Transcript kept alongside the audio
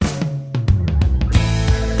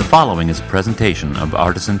following is a presentation of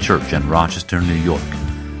Artisan Church in Rochester, New York.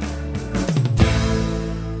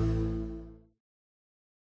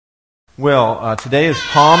 Well, today is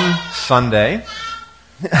Palm Sunday.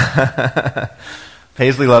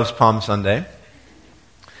 Paisley loves Palm Sunday.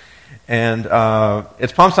 And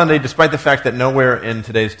it's Palm Sunday despite the fact that nowhere in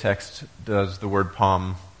today's text does the word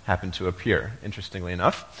palm happen to appear, interestingly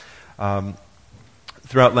enough.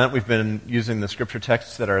 Throughout Lent, we've been using the scripture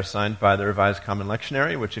texts that are assigned by the Revised Common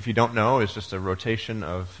Lectionary, which, if you don't know, is just a rotation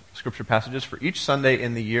of scripture passages for each Sunday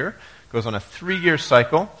in the year. It goes on a 3-year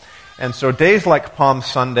cycle. And so days like Palm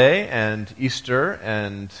Sunday and Easter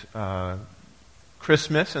and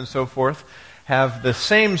Christmas and so forth have the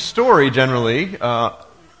same story generally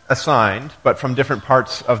assigned, but from different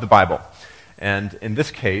parts of the Bible. And in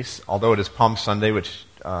this case, although it is Palm Sunday, which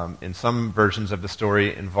in some versions of the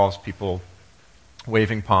story involves people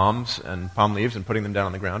waving palms and palm leaves and putting them down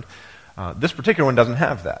on the ground, this particular one doesn't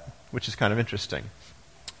have that, which is kind of interesting.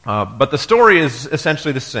 But the story is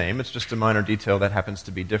essentially the same. It's just a minor detail that happens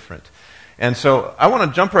to be different. And so I want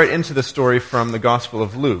to jump right into the story from the Gospel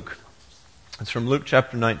of Luke. It's from Luke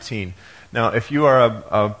chapter 19. Now, if you are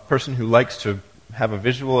a person who likes to have a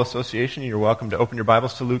visual association, you're welcome to open your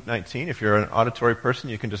Bibles to Luke 19. If you're an auditory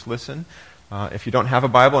person, you can just listen. If you don't have a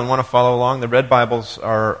Bible and want to follow along, the red Bibles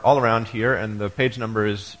are all around here, and the page number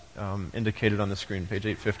is indicated on the screen, page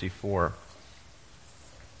 854.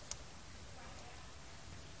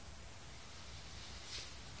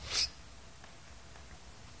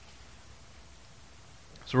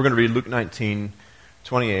 So we're going to read Luke 19,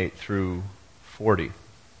 28 through 40.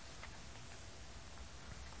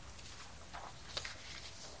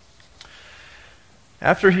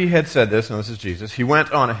 After he had said this, and this is Jesus, he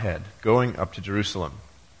went on ahead, going up to Jerusalem.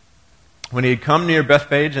 When he had come near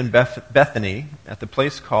Bethphage and Bethany, at the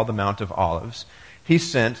place called the Mount of Olives, he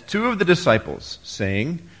sent 2 of the disciples,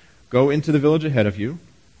 saying, "Go into the village ahead of you,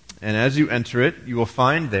 and as you enter it, you will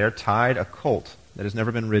find there tied a colt that has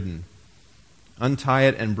never been ridden. Untie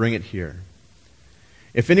it and bring it here.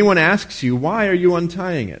 If anyone asks you, 'Why are you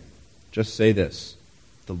untying it?' just say this,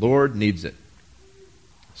 'The Lord needs it.'"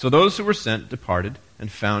 So those who were sent departed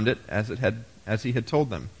and found it as he had told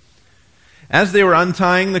them. As they were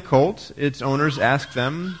untying the colt, its owners asked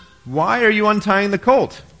them, "Why are you untying the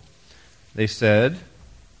colt?" They said,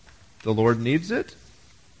 "The Lord needs it."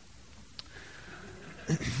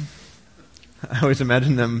 I always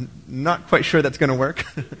imagine them not quite sure that's going to work.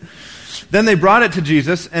 Then they brought it to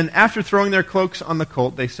Jesus, and after throwing their cloaks on the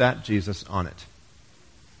colt, they sat Jesus on it.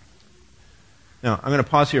 Now, I'm going to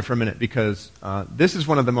pause here for a minute because this is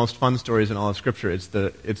one of the most fun stories in all of Scripture. It's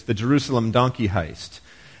the Jerusalem donkey heist,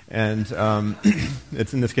 and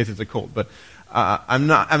it's in this case it's a colt. But I'm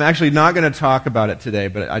actually not going to talk about it today.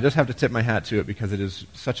 But I just have to tip my hat to it because it is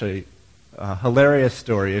such a hilarious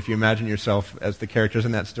story. If you imagine yourself as the characters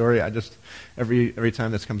in that story, every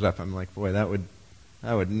time this comes up, I'm like, boy, that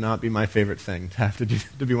would not be my favorite thing to have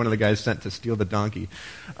to be one of the guys sent to steal the donkey.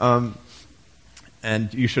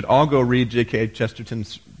 And you should all go read G.K.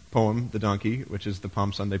 Chesterton's poem, The Donkey, which is the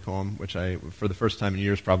Palm Sunday poem, which I, for the first time in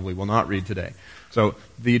years, probably will not read today. So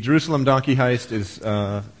the Jerusalem donkey heist is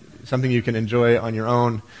something you can enjoy on your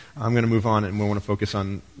own. I'm going to move on, and we want to focus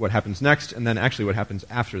on what happens next, and then actually what happens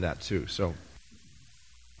after that, too. So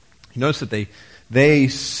you notice that they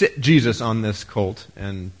sit Jesus on this colt,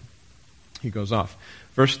 and he goes off.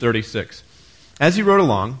 Verse 36. As he rode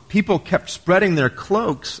along, people kept spreading their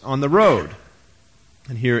cloaks on the road.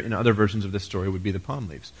 And here, in other versions of this story, would be the palm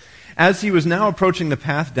leaves. As he was now approaching the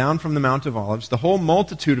path down from the Mount of Olives, the whole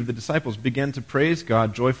multitude of the disciples began to praise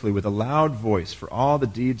God joyfully with a loud voice for all the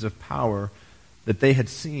deeds of power that they had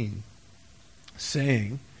seen,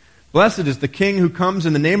 saying, "Blessed is the King who comes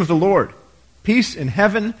in the name of the Lord, peace in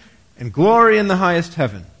heaven and glory in the highest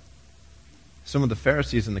heaven." Some of the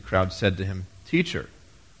Pharisees in the crowd said to him, "Teacher,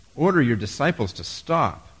 order your disciples to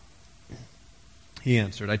stop." He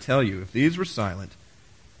answered, "I tell you, if these were silent,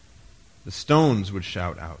 the stones would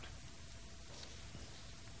shout out."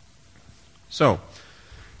 So,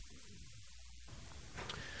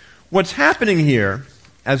 what's happening here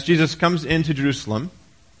as Jesus comes into Jerusalem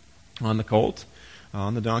on the colt,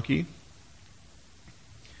 on the donkey,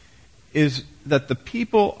 is that the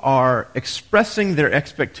people are expressing their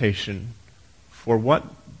expectation for what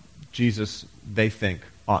Jesus, they think,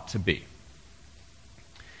 ought to be.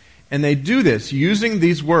 And they do this using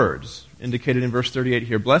these words, indicated in verse 38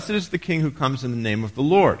 here, "Blessed is the King who comes in the name of the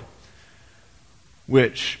Lord,"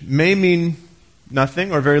 which may mean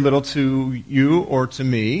nothing or very little to you or to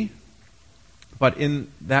me, but in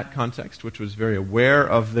that context, which was very aware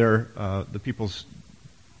of the people's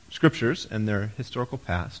scriptures and their historical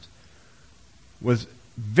past, was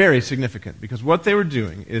very significant because what they were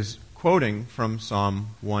doing is quoting from Psalm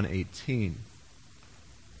 118.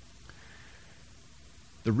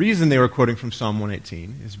 The reason they were quoting from Psalm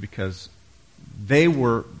 118 is because they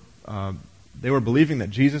were believing that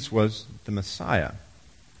Jesus was the Messiah,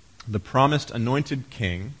 the promised anointed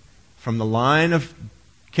king from the line of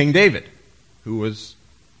King David, who was,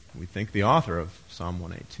 we think, the author of Psalm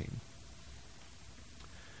 118.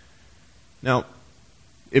 Now,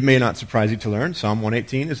 it may not surprise you to learn, Psalm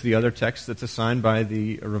 118 is the other text that's assigned by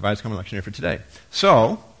the Revised Common Lectionary for today.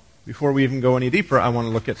 So, before we even go any deeper, I want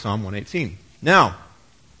to look at Psalm 118. Now,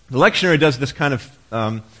 the lectionary does this kind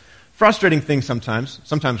of frustrating thing sometimes.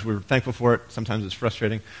 Sometimes we're thankful for it, sometimes it's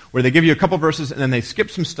frustrating, where they give you a couple verses and then they skip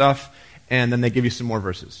some stuff and then they give you some more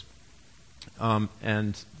verses.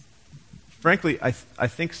 And frankly, I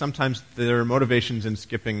think sometimes their motivations in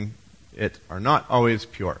skipping it are not always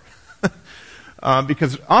pure.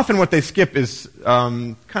 Because often what they skip is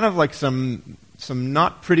kind of like some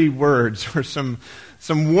not pretty words or some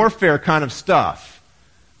warfare kind of stuff.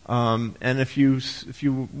 And if you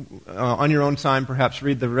on your own time perhaps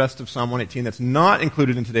read the rest of Psalm 118 that's not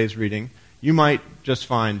included in today's reading, you might just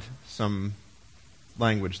find some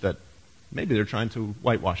language that maybe they're trying to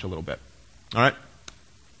whitewash a little bit. All right?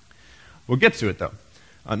 We'll get to it, though.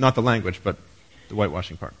 Not the language, but the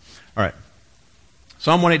whitewashing part. All right.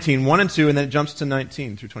 Psalm 118, 1 and 2, and then it jumps to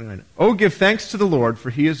 19 through 29. Oh, give thanks to the Lord, for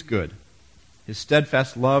he is good. His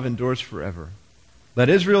steadfast love endures forever. Let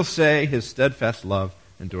Israel say, his steadfast love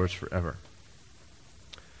endures forever.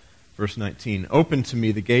 Verse 19, open to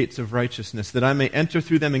me the gates of righteousness, that I may enter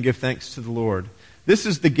through them and give thanks to the Lord. This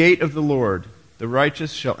is the gate of the Lord. The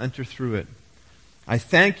righteous shall enter through it. I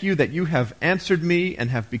thank you that you have answered me and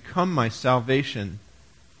have become my salvation.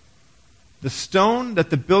 The stone that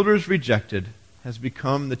the builders rejected has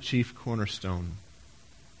become the chief cornerstone.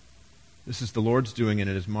 This is the Lord's doing, and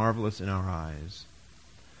it is marvelous in our eyes.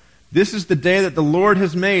 This is the day that the Lord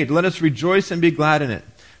has made. Let us rejoice and be glad in it.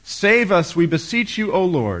 Save us, we beseech you, O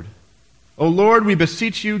Lord. O Lord, we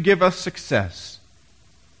beseech you, give us success.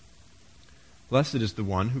 Blessed is the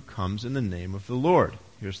one who comes in the name of the Lord.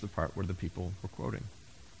 Here's the part where the people were quoting.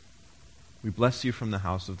 We bless you from the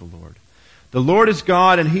house of the Lord. The Lord is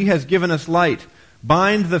God, and he has given us light.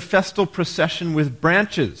 Bind the festal procession with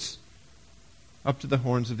branches up to the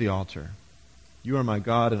horns of the altar. You are my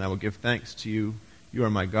God, and I will give thanks to you. You are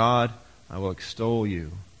my God, I will extol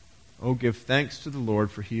you. Oh, give thanks to the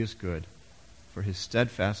Lord, for he is good, for his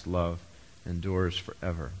steadfast love endures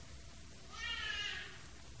forever.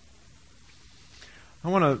 I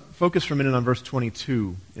want to focus for a minute on verse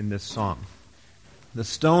 22 in this psalm. The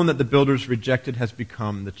stone that the builders rejected has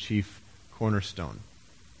become the chief cornerstone.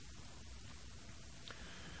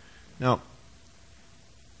 Now,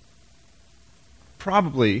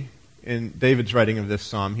 probably in David's writing of this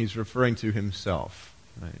psalm, he's referring to himself,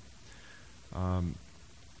 right?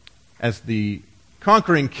 As the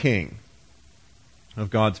conquering king of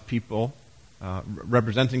God's people,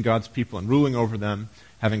 representing God's people and ruling over them,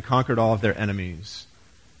 having conquered all of their enemies.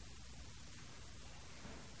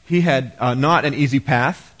 He had not an easy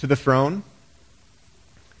path to the throne,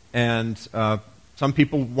 and some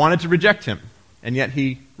people wanted to reject him, and yet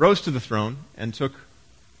he rose to the throne and took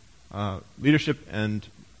leadership and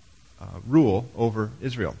rule over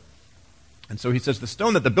Israel. And so he says, the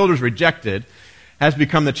stone that the builders rejected has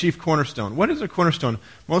become the chief cornerstone. What is a cornerstone?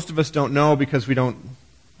 Most of us don't know because we don't.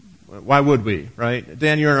 Why would we, right?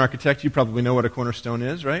 Dan, you're an architect. You probably know what a cornerstone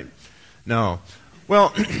is, right? No.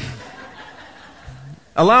 Well,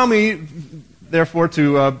 allow me, therefore,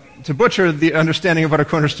 to butcher the understanding of what a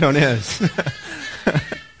cornerstone is.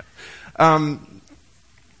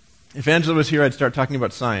 If Angela was here, I'd start talking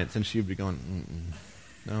about science, and she would be going,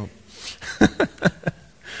 no.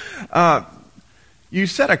 You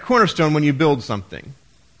set a cornerstone when you build something.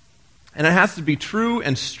 And it has to be true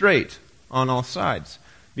and straight on all sides,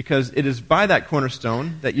 because it is by that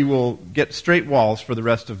cornerstone that you will get straight walls for the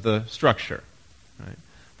rest of the structure. Right?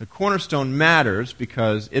 The cornerstone matters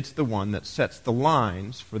because it's the one that sets the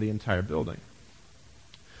lines for the entire building.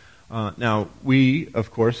 Now, we,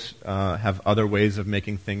 of course, have other ways of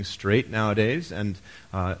making things straight nowadays, and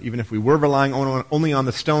even if we were relying only on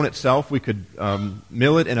the stone itself, we could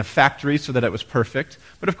mill it in a factory so that it was perfect.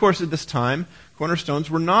 But of course, at this time, cornerstones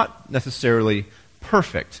were not necessarily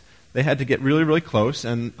perfect. They had to get really, really close,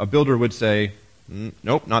 and a builder would say,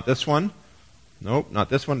 nope, not this one. Nope, not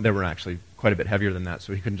this one. They were actually quite a bit heavier than that,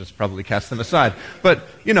 so he couldn't just probably cast them aside. But,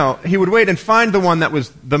 he would wait and find the one that was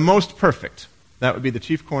the most perfect. That would be the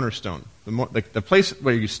chief cornerstone, the place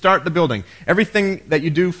where you start the building. Everything that you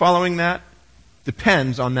do following that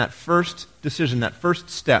depends on that first decision, that first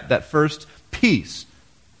step, that first piece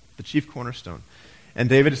the chief cornerstone. And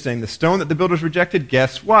David is saying, the stone that the builders rejected,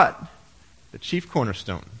 guess what? The chief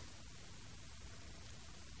cornerstone.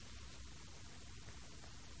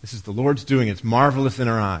 This is the Lord's doing. It's marvelous in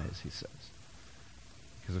our eyes, he says.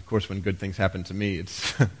 Because, of course, when good things happen to me,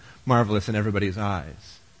 it's marvelous in everybody's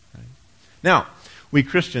eyes. Right? Now, we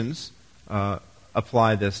Christians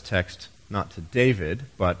apply this text not to David,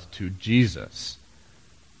 but to Jesus.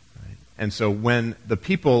 Right? And so when the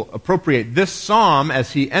people appropriate this psalm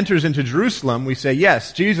as he enters into Jerusalem, we say,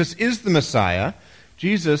 yes, Jesus is the Messiah.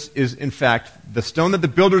 Jesus is, in fact, the stone that the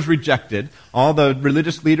builders rejected. All the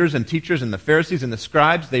religious leaders and teachers and the Pharisees and the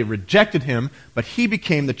scribes, they rejected him, but he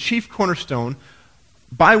became the chief cornerstone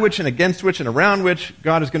by which and against which and around which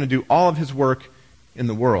God is going to do all of his work in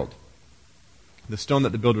the world. The stone that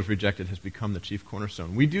the builders rejected has become the chief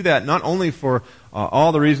cornerstone. We do that not only for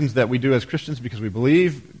all the reasons that we do as Christians, because we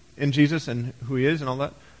believe in Jesus and who he is and all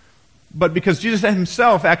that, but because Jesus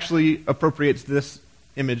himself actually appropriates this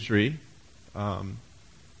imagery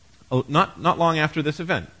not long after this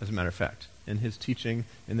event, as a matter of fact, in his teaching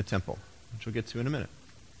in the temple, which we'll get to in a minute.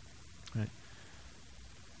 Right?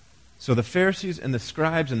 So the Pharisees and the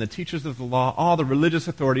scribes and the teachers of the law, all the religious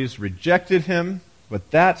authorities rejected him,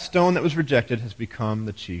 but that stone that was rejected has become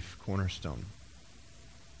the chief cornerstone.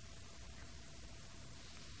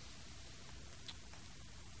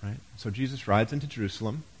 Right? So Jesus rides into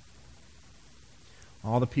Jerusalem.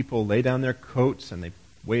 All the people lay down their coats and they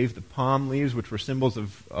wave the palm leaves, which were symbols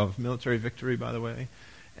of military victory, by the way.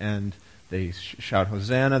 And they shout,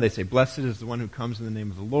 Hosanna. They say, blessed is the one who comes in the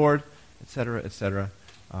name of the Lord, etc., etc.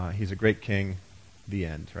 He's a great king. The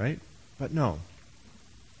end, right? But no.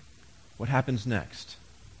 What happens next?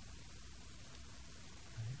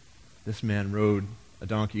 This man rode a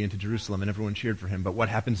donkey into Jerusalem and everyone cheered for him, but what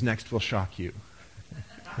happens next will shock you.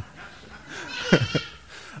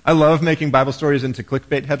 I love making Bible stories into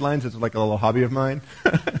clickbait headlines. It's like a little hobby of mine.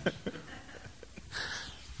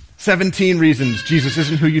 17 reasons Jesus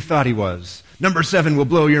isn't who you thought he was. Number 7 will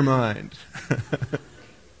blow your mind.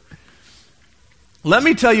 Let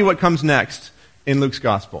me tell you what comes next in Luke's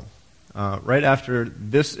gospel. Right after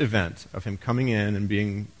this event of him coming in and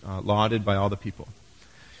being lauded by all the people.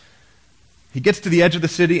 He gets to the edge of the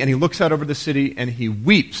city and he looks out over the city and he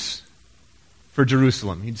weeps for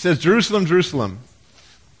Jerusalem. He says, Jerusalem, Jerusalem,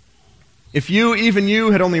 if you, even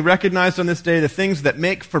you, had only recognized on this day the things that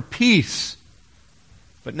make for peace,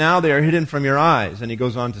 but now they are hidden from your eyes. And he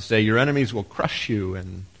goes on to say, your enemies will crush you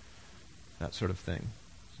and that sort of thing.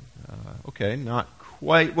 Okay, not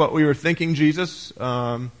quite what we were thinking, Jesus.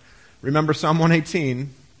 Remember Psalm 118.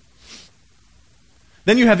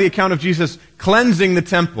 Then you have the account of Jesus cleansing the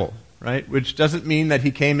temple, right? Which doesn't mean that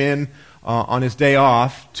he came in on his day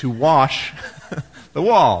off to wash the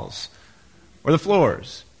walls or the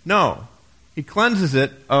floors. No. He cleanses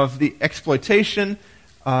it of the exploitation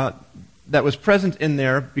that was present in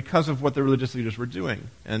there because of what the religious leaders were doing.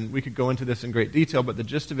 And we could go into this in great detail, but the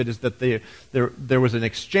gist of it is that there was an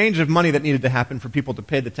exchange of money that needed to happen for people to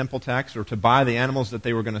pay the temple tax or to buy the animals that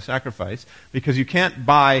they were going to sacrifice, because you can't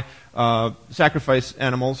buy sacrifice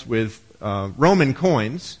animals with Roman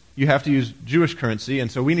coins. You have to use Jewish currency,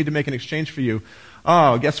 and so we need to make an exchange for you.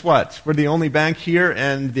 Oh, guess what? We're the only bank here,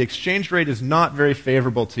 and the exchange rate is not very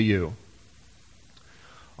favorable to you.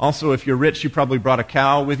 Also, if you're rich, you probably brought a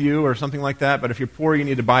cow with you or something like that. But if you're poor, you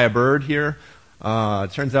need to buy a bird here.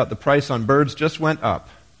 It turns out the price on birds just went up.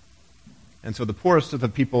 And so the poorest of the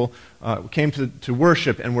people came to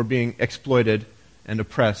worship and were being exploited and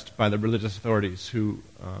oppressed by the religious authorities who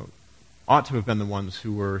ought to have been the ones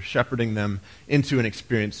who were shepherding them into an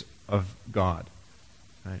experience of God.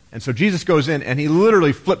 Right? And so Jesus goes in and he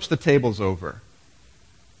literally flips the tables over.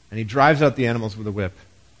 And he drives out the animals with a whip.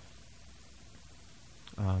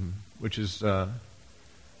 Which is not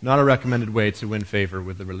a recommended way to win favor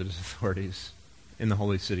with the religious authorities in the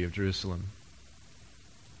holy city of Jerusalem.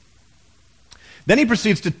 Then he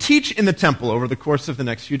proceeds to teach in the temple over the course of the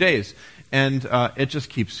next few days. And it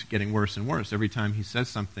just keeps getting worse and worse. Every time he says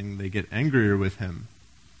something, they get angrier with him.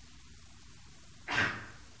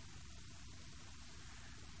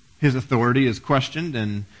 His authority is questioned,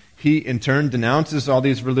 and he in turn denounces all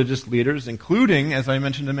these religious leaders, including, as I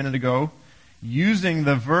mentioned a minute ago, using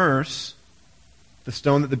the verse, the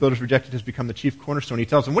stone that the builders rejected has become the chief cornerstone. He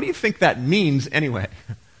tells them, what do you think that means anyway?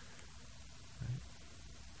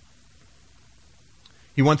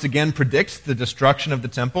 He once again predicts the destruction of the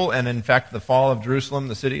temple and, in fact, the fall of Jerusalem,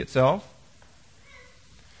 the city itself.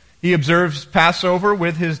 He observes Passover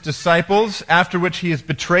with his disciples, after which he is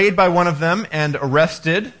betrayed by one of them and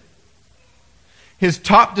arrested. His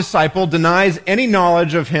top disciple denies any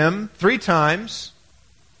knowledge of him 3 times.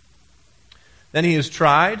 Then he is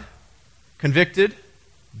tried convicted,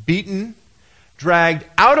 beaten, dragged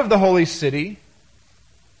out of the holy city,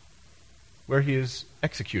 where he is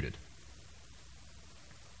executed.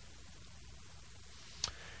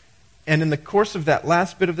 And in the course of that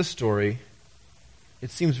last bit of the story, it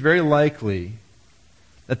seems very likely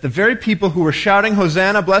that the very people who were shouting,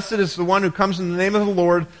 "Hosanna, blessed is the one who comes in the name of the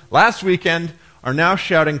Lord," last weekend are now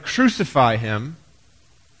shouting, "Crucify him,"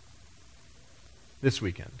 this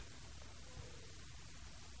weekend.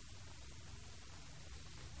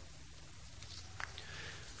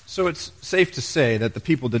 So it's safe to say that the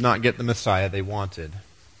people did not get the Messiah they wanted.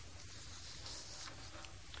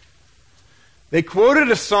 They quoted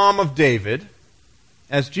a Psalm of David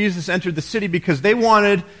as Jesus entered the city because they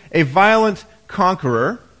wanted a violent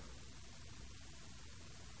conqueror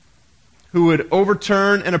who would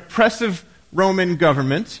overturn an oppressive Roman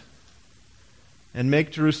government and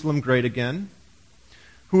make Jerusalem great again,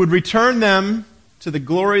 who would return them to the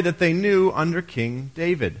glory that they knew under King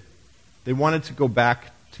David. They wanted to go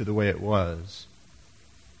back to the way it was.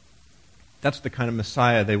 That's the kind of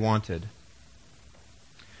Messiah they wanted.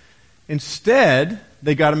 Instead,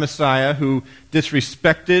 they got a Messiah who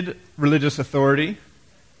disrespected religious authority,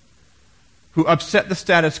 who upset the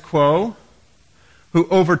status quo, who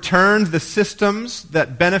overturned the systems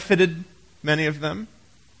that benefited many of them,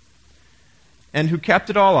 and who capped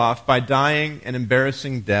it all off by dying an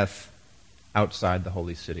embarrassing death outside the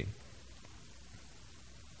holy city.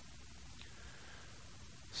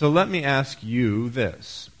 So let me ask you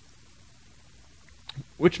this.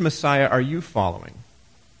 Which Messiah are you following?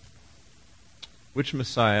 Which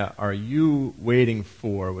Messiah are you waiting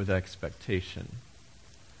for with expectation?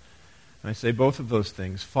 And I say both of those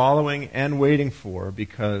things, following and waiting for,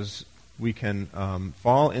 because we can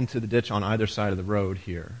fall into the ditch on either side of the road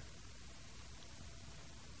here.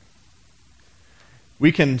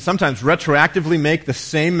 We can sometimes retroactively make the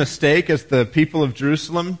same mistake as the people of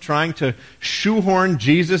Jerusalem, trying to shoehorn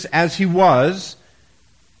Jesus as he was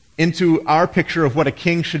into our picture of what a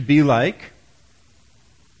king should be like.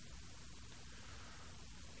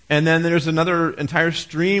 And then there's another entire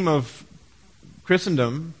stream of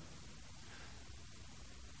Christendom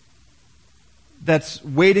that's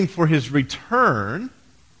waiting for his return,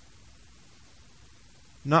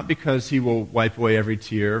 not because he will wipe away every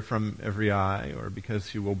tear from every eye or because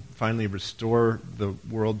he will finally restore the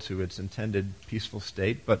world to its intended peaceful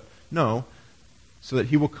state, but no, so that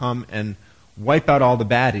he will come and wipe out all the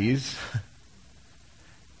baddies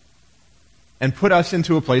and put us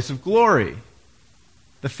into a place of glory,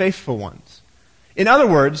 the faithful ones. In other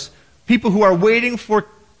words, people who are waiting for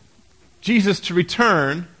Jesus to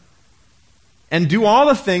return and do all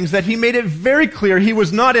the things that he made it very clear he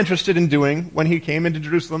was not interested in doing when he came into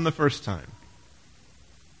Jerusalem the first time.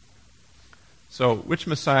 So, which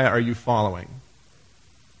Messiah are you following?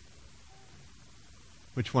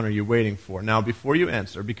 Which one are you waiting for? Now, before you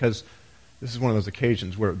answer, because this is one of those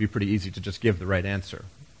occasions where it would be pretty easy to just give the right answer.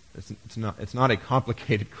 It's not a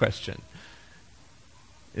complicated question.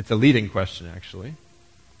 It's a leading question, actually.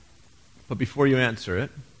 But before you answer it,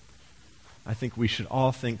 I think we should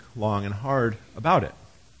all think long and hard about it.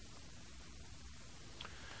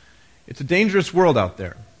 It's a dangerous world out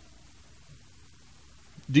there.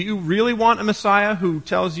 Do you really want a Messiah who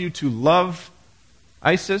tells you to love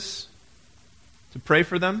ISIS, to pray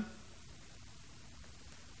for them?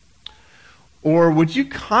 Or would you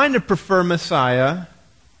kind of prefer Messiah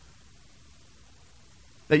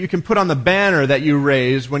that you can put on the banner that you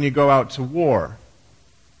raise when you go out to war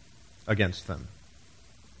against them?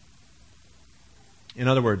 In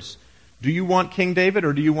other words, do you want King David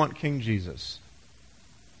or do you want King Jesus?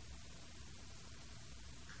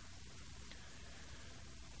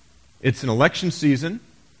 It's an election season,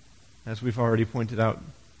 as we've already pointed out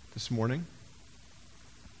this morning.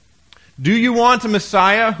 Do you want a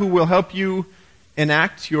Messiah who will help you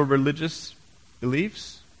enact your religious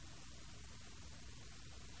beliefs?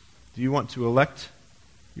 Do you want to elect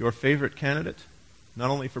your favorite candidate, not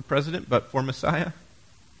only for president, but for Messiah?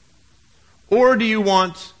 Or do you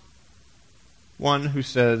want one who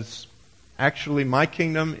says, actually, my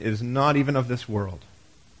kingdom is not even of this world?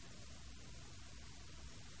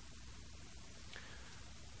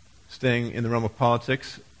 Staying in the realm of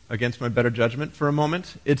politics, against my better judgment for a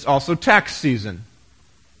moment, it's also tax season.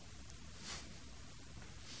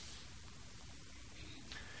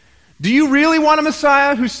 Do you really want a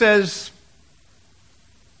Messiah who says,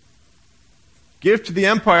 give to the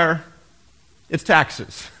empire its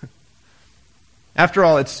taxes? After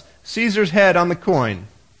all, it's Caesar's head on the coin.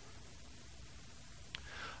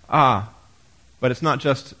 But it's not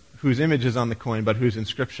just whose image is on the coin, but whose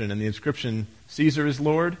inscription. And the inscription, Caesar is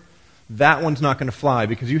Lord, that one's not going to fly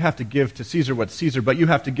because you have to give to Caesar what's Caesar, but you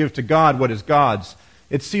have to give to God what is God's.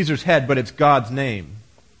 It's Caesar's head, but it's God's name.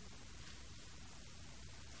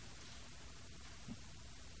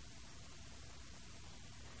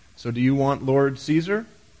 So do you want Lord Caesar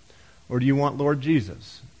or do you want Lord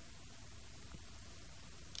Jesus?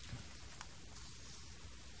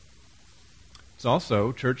 It's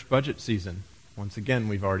also church budget season. Once again,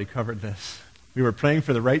 we've already covered this. We were praying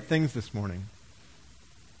for the right things this morning.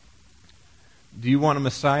 Do you want a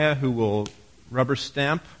Messiah who will rubber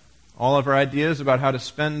stamp all of our ideas about how to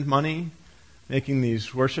spend money, making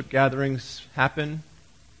these worship gatherings happen?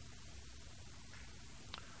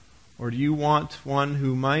 Or do you want one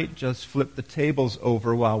who might just flip the tables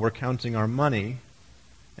over while we're counting our money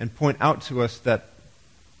and point out to us that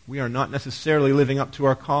we are not necessarily living up to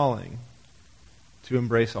our calling to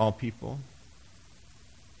embrace all people,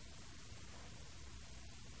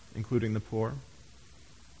 including the poor?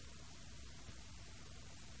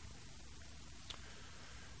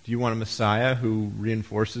 Do you want a Messiah who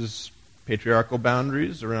reinforces patriarchal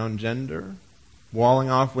boundaries around gender, walling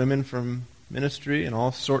off women from ministry and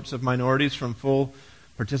all sorts of minorities from full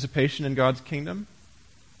participation in God's kingdom?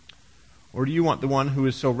 Or do you want the one who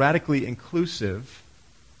is so radically inclusive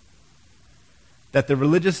that the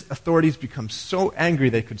religious authorities become so angry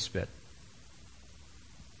they could spit?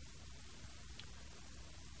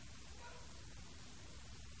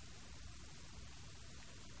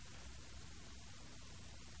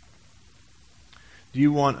 Do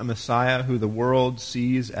you want a Messiah who the world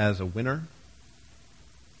sees as a winner?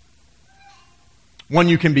 One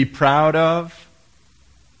you can be proud of?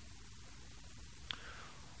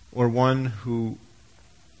 Or one who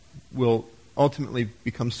will ultimately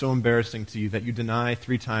become so embarrassing to you that you deny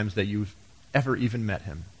 3 times that you've ever even met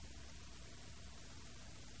him?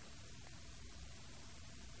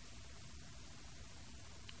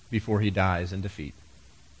 Before he dies in defeat.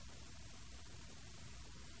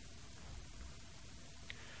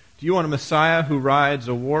 Do you want a Messiah who rides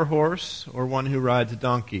a war horse or one who rides a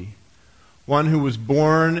donkey? One who was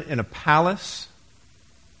born in a palace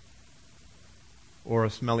or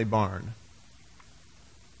a smelly barn?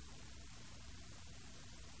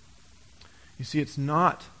 You see, it's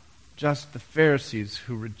not just the Pharisees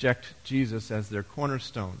who reject Jesus as their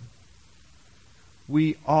cornerstone.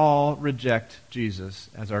 We all reject Jesus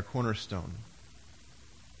as our cornerstone.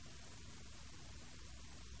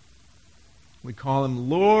 We call him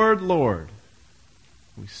Lord, Lord.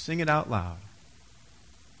 We sing it out loud.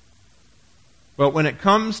 But when it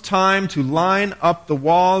comes time to line up the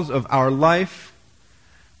walls of our life,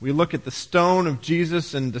 we look at the stone of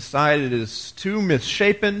Jesus and decide it is too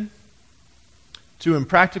misshapen, too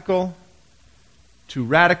impractical, too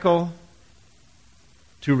radical,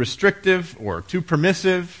 too restrictive, or too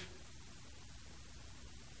permissive,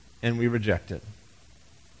 and we reject it.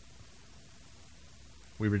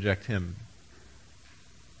 We reject him.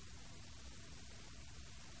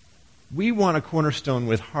 We want a cornerstone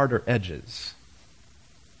with harder edges.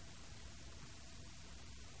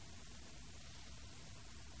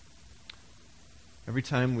 Every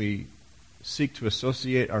time we seek to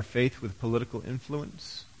associate our faith with political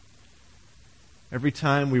influence, every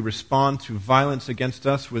time we respond to violence against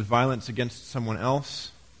us with violence against someone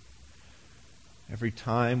else, every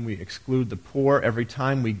time we exclude the poor, every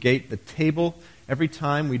time we gate the table, every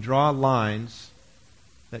time we draw lines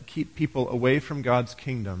that keep people away from God's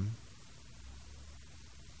kingdom,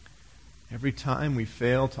 every time we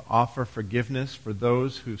fail to offer forgiveness for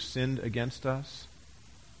those who've sinned against us,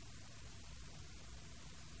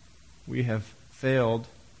 we have failed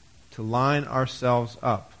to line ourselves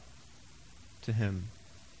up to him.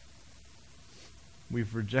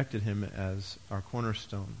 We've rejected him as our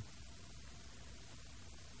cornerstone.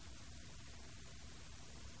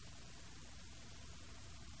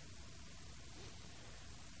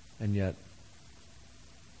 And yet,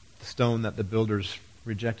 the stone that the builders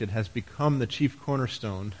rejected has become the chief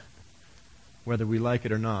cornerstone, whether we like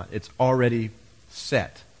it or not. It's already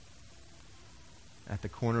set at the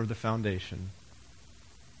corner of the foundation.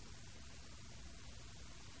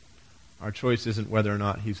 Our choice isn't whether or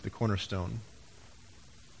not he's the cornerstone.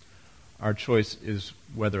 Our choice is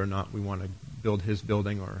whether or not we want to build his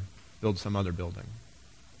building or build some other building.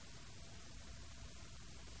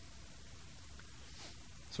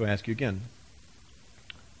 So I ask you again,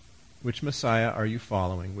 which Messiah are you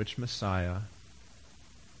following? Which Messiah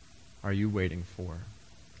are you waiting for?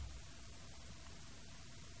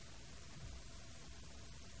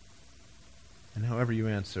 And however you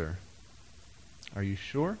answer, are you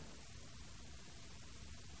sure?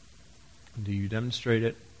 Do you demonstrate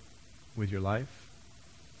it with your life?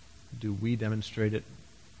 Do we demonstrate it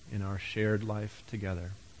in our shared life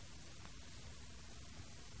together.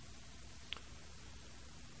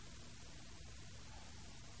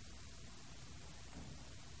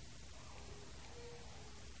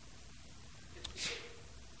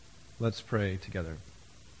 Let's pray together.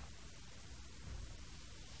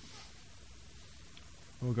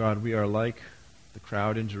 Oh God, we are like the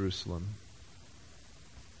crowd in Jerusalem,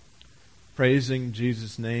 praising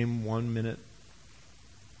Jesus' name 1 minute,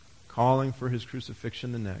 calling for his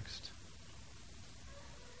crucifixion the next.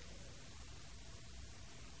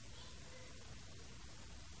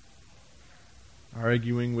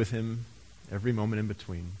 Arguing with him every moment in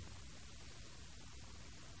between.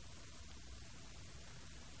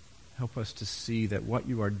 Help us to see that what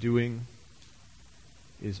you are doing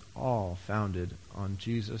is all founded on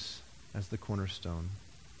Jesus as the cornerstone.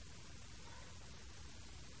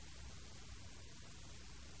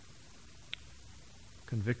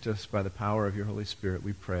 Convict us by the power of your Holy Spirit,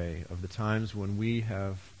 we pray, of the times when we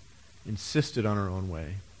have insisted on our own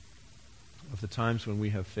way, of the times when we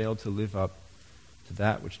have failed to live up to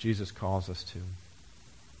that which Jesus calls us to.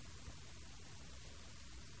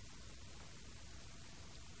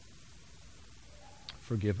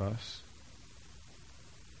 Forgive us,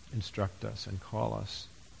 instruct us, and call us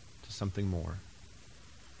to something more.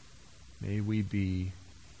 May we be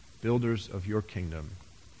builders of your kingdom,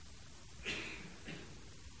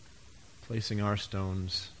 placing our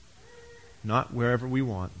stones not wherever we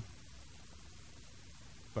want,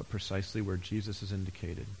 but precisely where Jesus has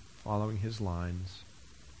indicated, following his lines,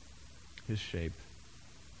 his shape.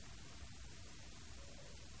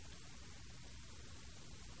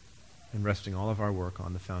 And resting all of our work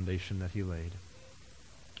on the foundation that he laid.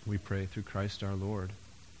 We pray through Christ our Lord.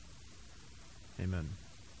 Amen.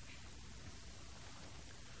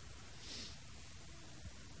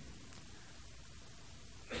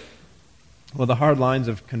 Well, the hard lines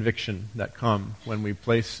of conviction that come when we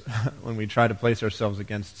try to place ourselves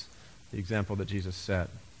against the example that Jesus set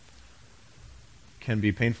can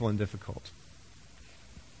be painful and difficult.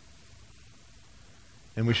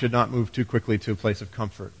 And we should not move too quickly to a place of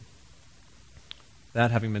comfort.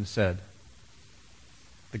 That having been said,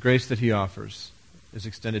 the grace that he offers is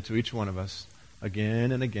extended to each one of us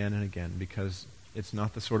again and again and again, because it's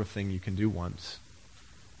not the sort of thing you can do once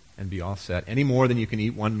and be all set, any more than you can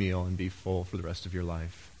eat one meal and be full for the rest of your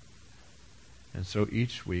life. And so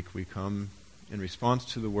each week we come in response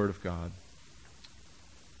to the Word of God,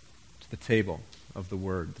 to the table of the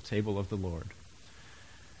Word, the table of the Lord.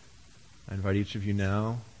 I invite each of you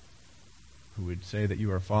now who would say that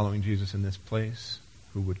you are following Jesus in this place,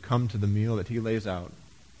 who would come to the meal that he lays out,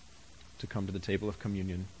 to come to the table of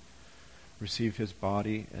communion, receive his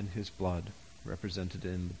body and his blood represented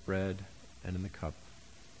in the bread and in the cup.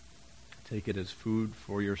 Take it as food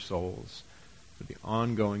for your souls, for the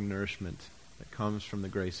ongoing nourishment that comes from the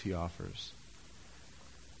grace he offers.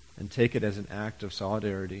 And take it as an act of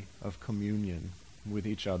solidarity, of communion with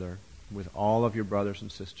each other, with all of your brothers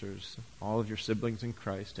and sisters, all of your siblings in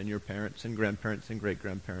Christ, and your parents and grandparents and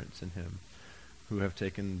great-grandparents in him, who have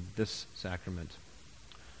taken this sacrament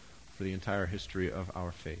for the entire history of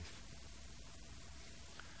our faith.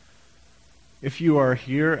 If you are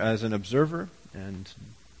here as an observer and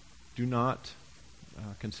do not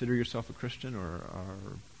consider yourself a Christian or are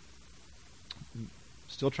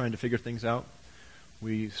still trying to figure things out,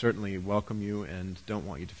 we certainly welcome you and don't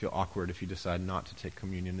want you to feel awkward if you decide not to take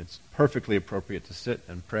communion. It's perfectly appropriate to sit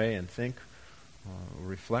and pray and think or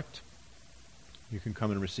reflect. You can come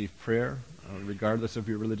and receive prayer regardless of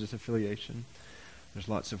your religious affiliation. There's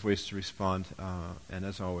lots of ways to respond, and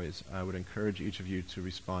as always, I would encourage each of you to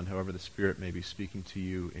respond however the Spirit may be speaking to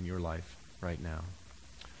you in your life right now.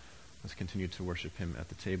 Let's continue to worship him at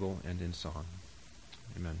the table and in song.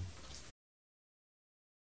 Amen.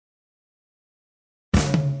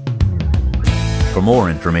 For more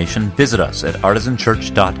information, visit us at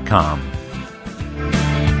artisanchurch.com.